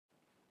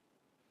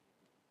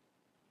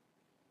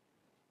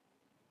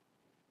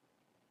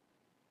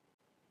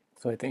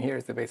So I think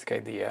here's the basic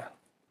idea.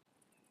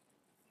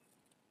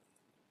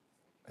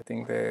 I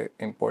think the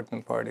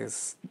important part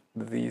is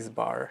this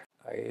bar.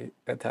 I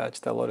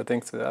attached a lot of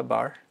things to that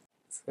bar.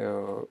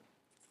 So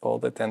all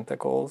the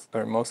tentacles,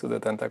 or most of the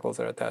tentacles,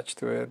 are attached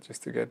to it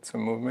just to get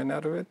some movement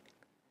out of it.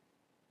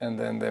 And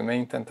then the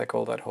main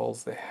tentacle that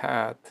holds the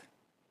hat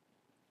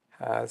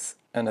has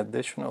an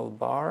additional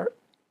bar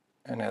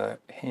and a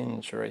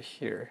hinge right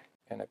here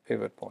and a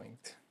pivot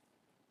point.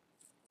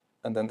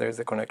 And then there's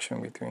a connection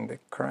between the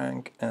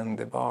crank and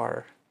the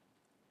bar.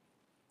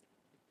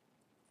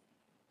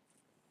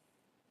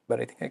 But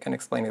I think I can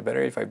explain it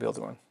better if I build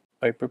one.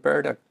 I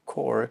prepared a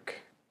cork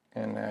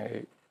and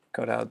I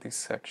cut out this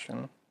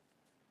section.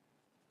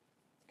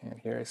 And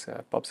here's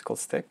a popsicle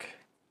stick.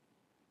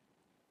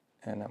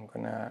 And I'm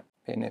gonna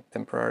pin it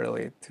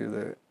temporarily to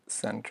the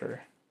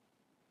center.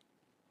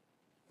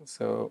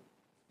 So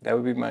that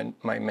would be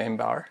my main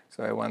bar.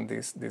 So I want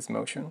this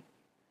motion.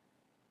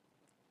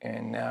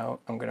 And now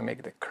I'm gonna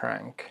make the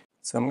crank.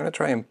 So I'm gonna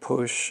try and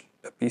push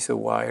a piece of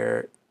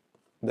wire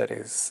that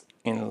is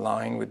in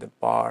line with the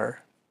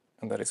bar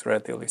and that is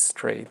relatively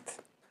straight.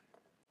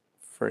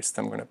 First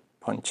I'm gonna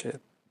punch it.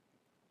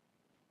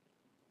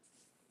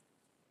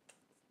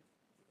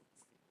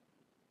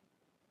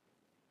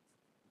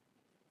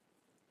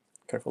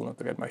 Careful not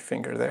to get my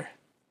finger there.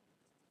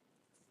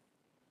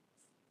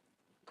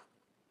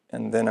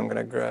 And then I'm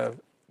gonna grab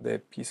the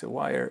piece of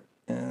wire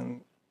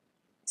and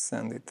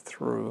send it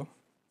through.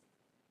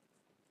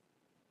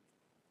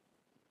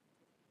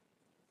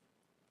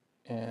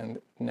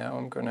 And now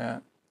I'm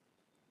gonna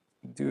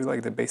do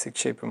like the basic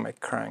shape of my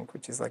crank,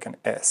 which is like an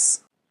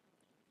S.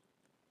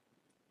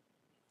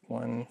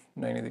 1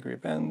 90-degree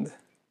bend,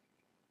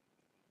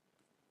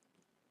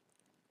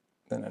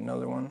 then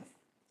another one,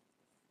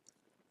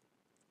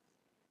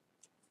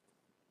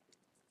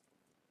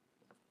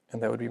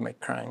 and that would be my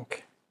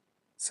crank.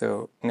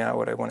 So now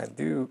what I want to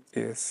do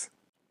is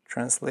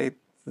translate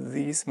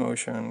this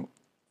motion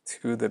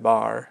to the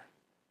bar,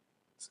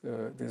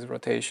 so this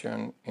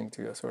rotation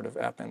into a sort of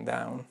up and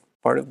down.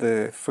 Part of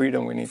the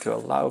freedom we need to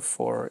allow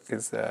for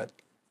is that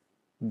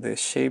the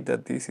shape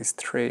that this is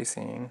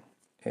tracing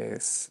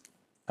is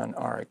an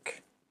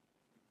arc.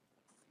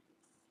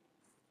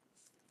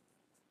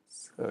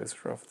 So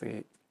it's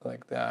roughly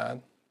like that.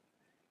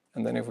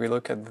 And then if we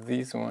look at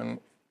this one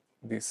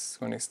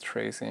is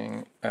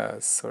tracing a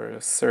sort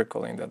of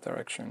circle in that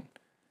direction.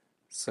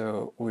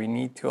 So we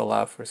need to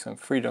allow for some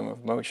freedom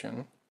of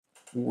motion,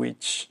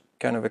 which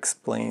kind of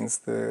explains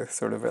the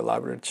sort of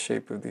elaborate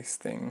shape of this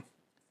thing,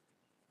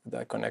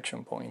 that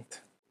connection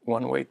point.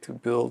 One way to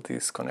build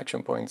these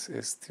connection points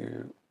is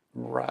to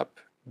wrap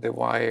the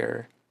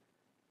wire,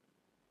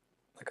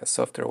 like a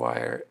softer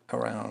wire,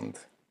 around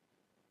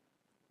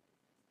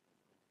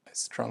a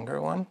stronger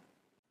one.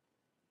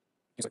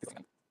 So if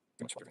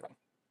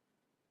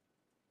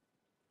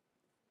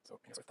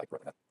I tighten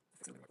that,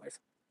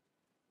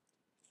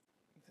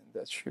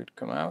 that should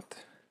come out.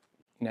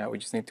 Now we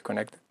just need to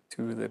connect it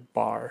to the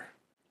bar.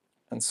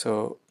 And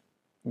so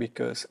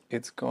because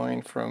it's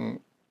going from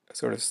a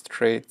sort of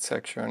straight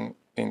section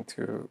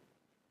into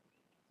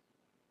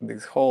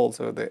this hole,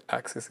 so the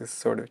axis is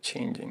sort of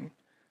changing.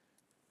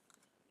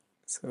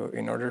 So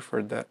in order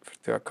for that,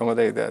 to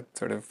accommodate that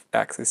sort of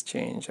axis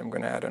change, I'm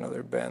going to add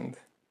another bend.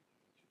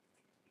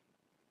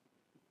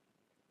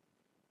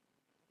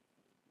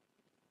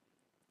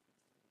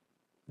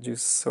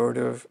 Just sort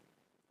of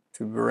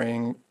to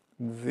bring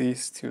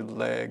these two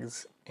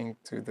legs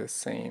into the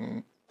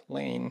same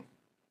plane.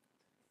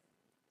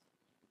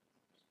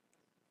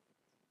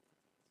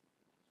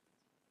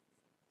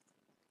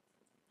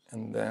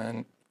 And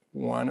then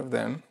one of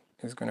them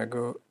is going to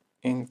go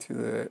into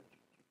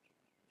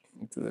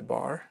the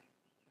bar.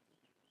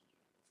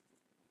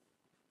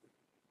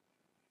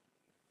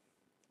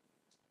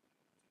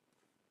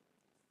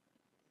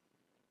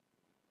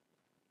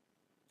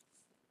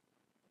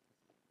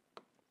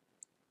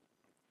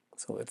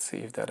 So let's see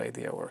if that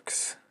idea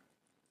works.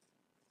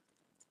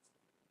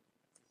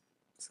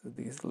 So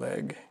this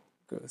leg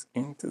goes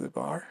into the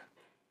bar.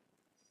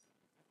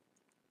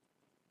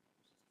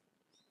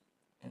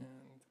 And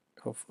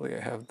hopefully I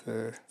have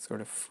the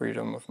sort of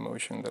freedom of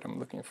motion that I'm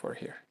looking for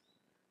here.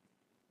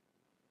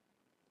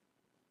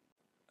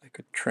 I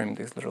could trim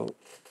this little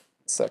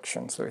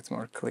section so it's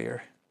more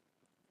clear.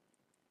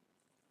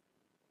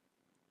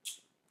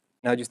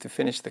 Now just to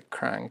finish the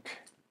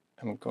crank,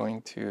 I'm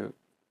going to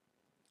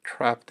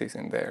trap this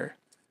in there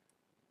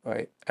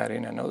by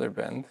adding another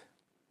bend.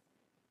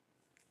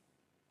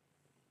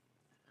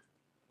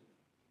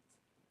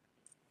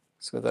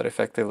 So that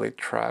effectively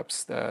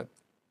traps that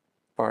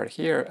part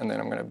here, and then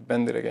I'm going to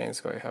bend it again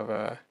so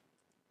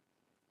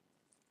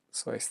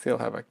I still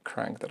have a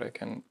crank that I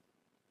can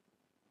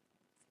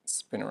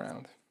spin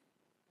around.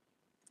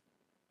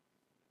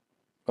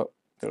 Oh,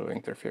 a little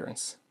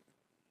interference.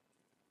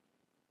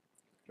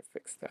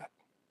 Fix that.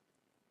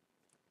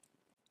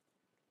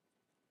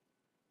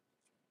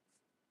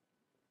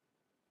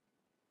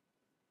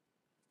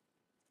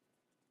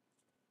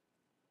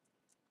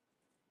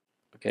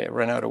 Okay, I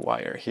ran out of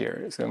wire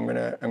here, so I'm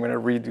gonna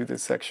redo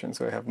this section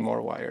so I have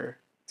more wire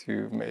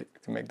to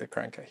make the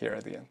crank here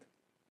at the end.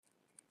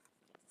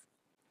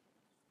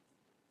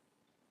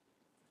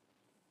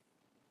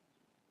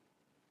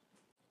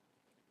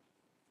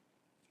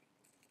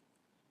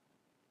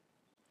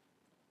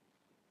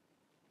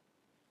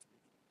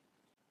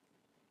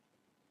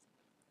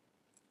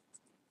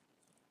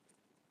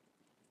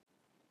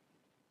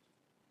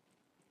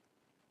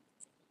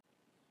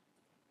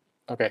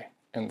 Okay,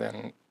 and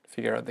then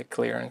figure out the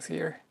clearance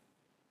here.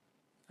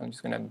 I'm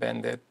just gonna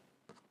bend it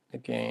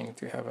again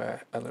to have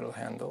a little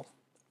handle.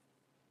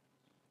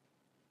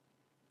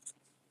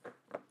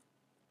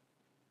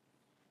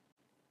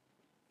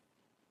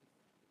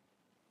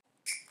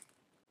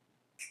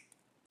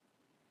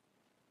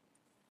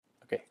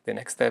 Okay, the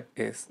next step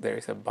is there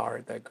is a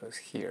bar that goes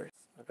here.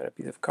 I've got a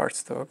piece of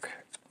cardstock.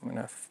 I'm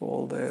gonna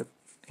fold it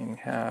in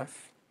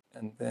half,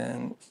 and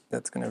then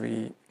that's gonna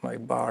be my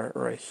bar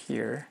right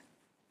here.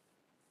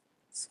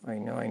 So I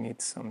know I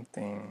need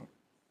something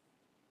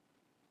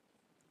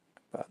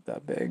about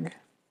that big.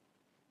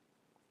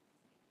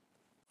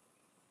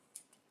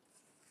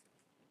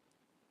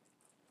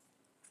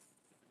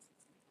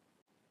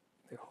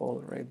 The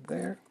hole right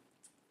there.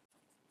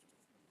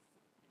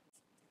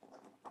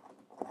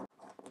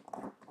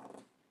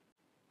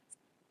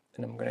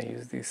 And I'm gonna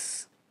use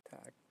this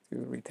tag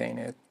to retain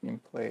it in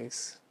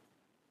place.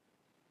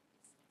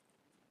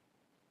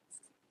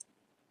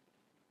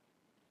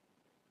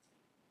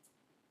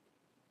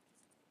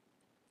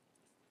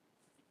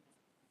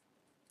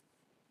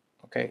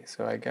 Okay,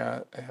 so I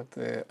have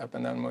the up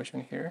and down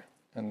motion here,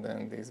 and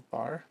then this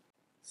bar.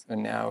 So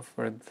now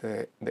for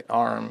the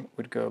arm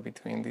would go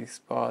between this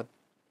spot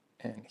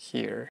and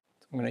here.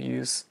 So I'm gonna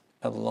use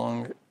a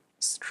long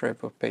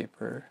strip of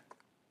paper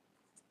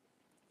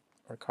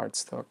or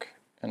cardstock,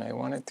 and I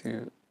want it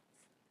to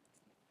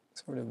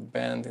sort of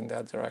bend in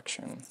that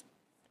direction.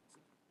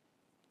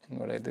 And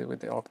what I did with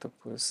the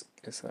octopus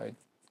is I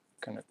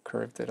kind of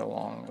curved it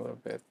along a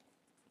little bit.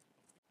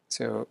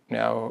 So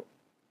now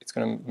it's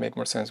going to make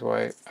more sense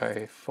why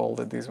I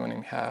folded this one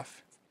in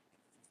half.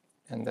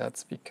 And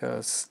that's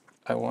because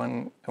I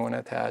want to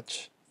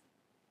attach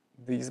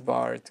this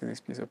bar to this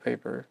piece of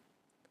paper.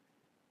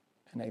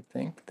 And I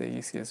think the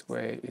easiest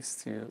way is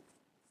to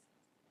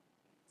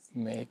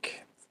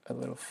make a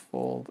little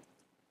fold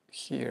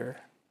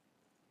here.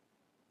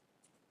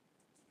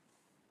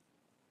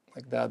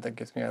 Like that, that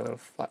gives me a little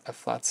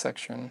flat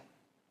section.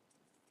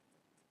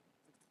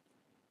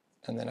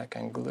 And then I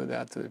can glue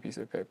that to the piece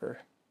of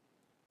paper.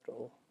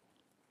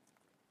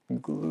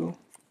 Glue.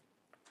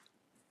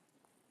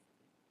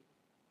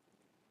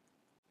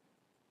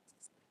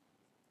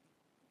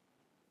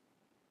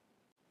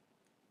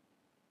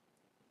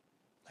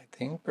 I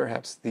think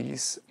perhaps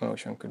this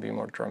motion could be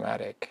more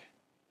dramatic.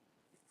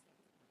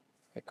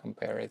 If I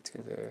compare it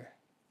to the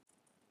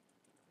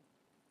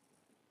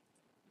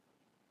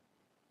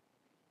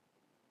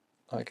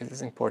I guess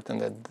it's important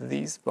that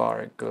this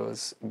bar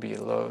goes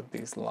below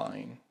this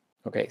line.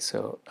 Okay,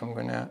 so I'm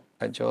gonna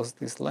adjust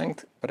this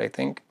length, but I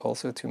think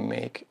also to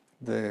make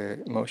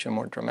the motion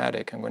more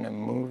dramatic, I'm gonna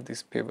move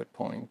this pivot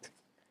point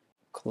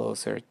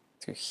closer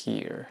to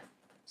here.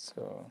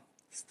 So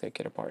let's take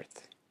it apart.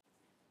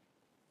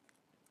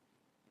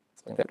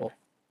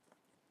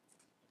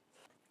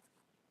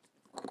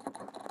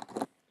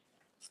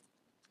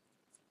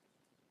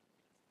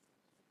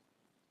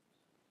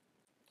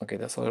 Okay,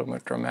 that's a little more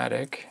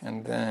dramatic,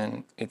 and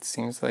then it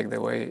seems like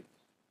the way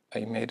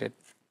I made it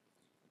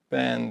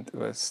bend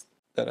was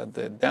that at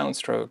the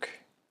downstroke,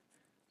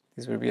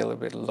 this would be a little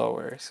bit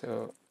lower,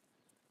 so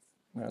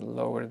I'm gonna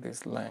lower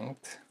this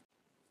length.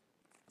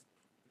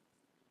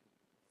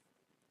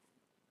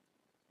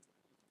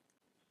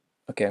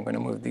 Okay, I'm gonna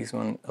move this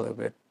one a little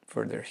bit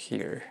further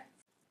here.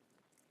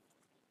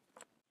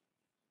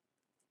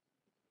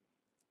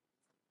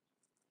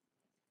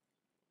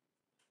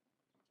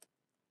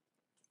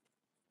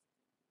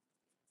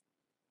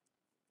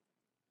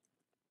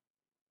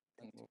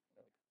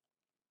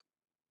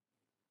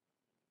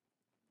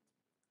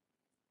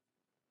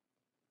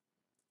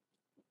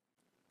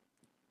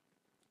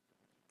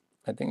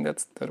 I think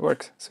that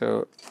works.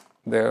 So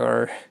there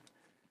are,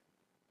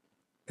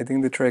 I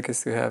think the trick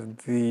is to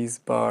have this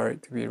bar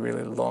to be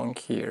really long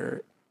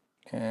here,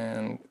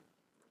 and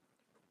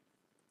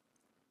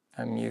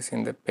I'm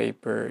using the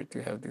paper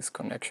to have this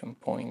connection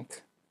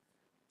point.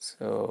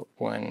 So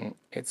when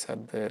it's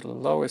at the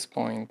lowest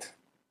point,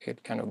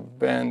 it kind of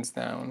bends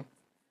down,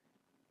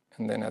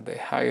 and then at the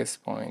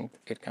highest point,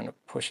 it kind of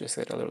pushes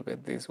it a little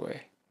bit this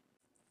way.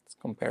 Let's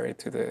compare it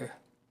to the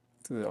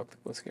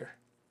octopus here.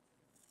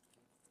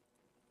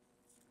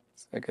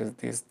 So I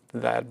guess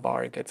that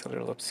bar gets a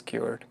little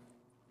obscured.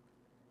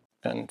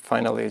 And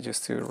finally,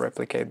 just to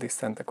replicate these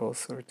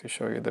tentacles or to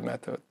show you the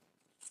method,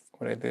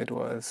 what I did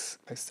was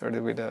I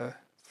started with a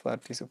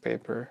flat piece of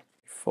paper,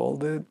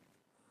 folded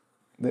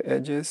the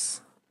edges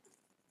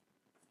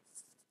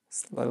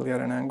slightly at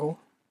an angle,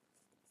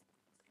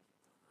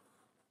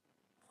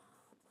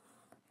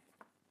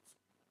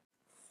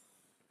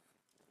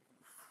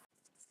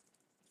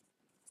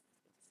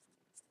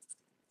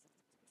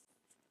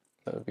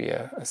 would be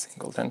a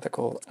single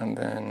tentacle, and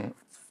then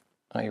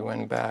I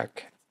went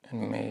back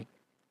and made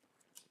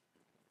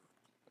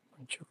a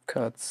bunch of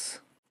cuts.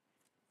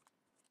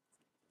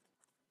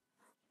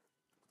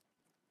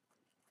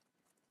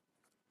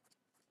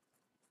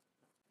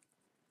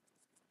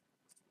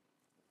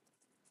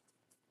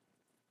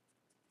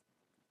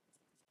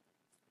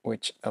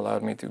 Which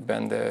allowed me to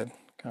bend it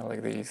kind of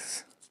like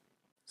these.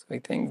 So I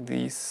think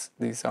this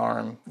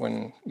arm,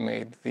 when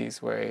made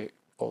this way,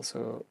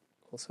 also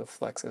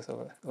flexes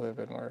a little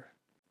bit more.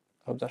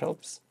 I hope that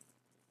helps.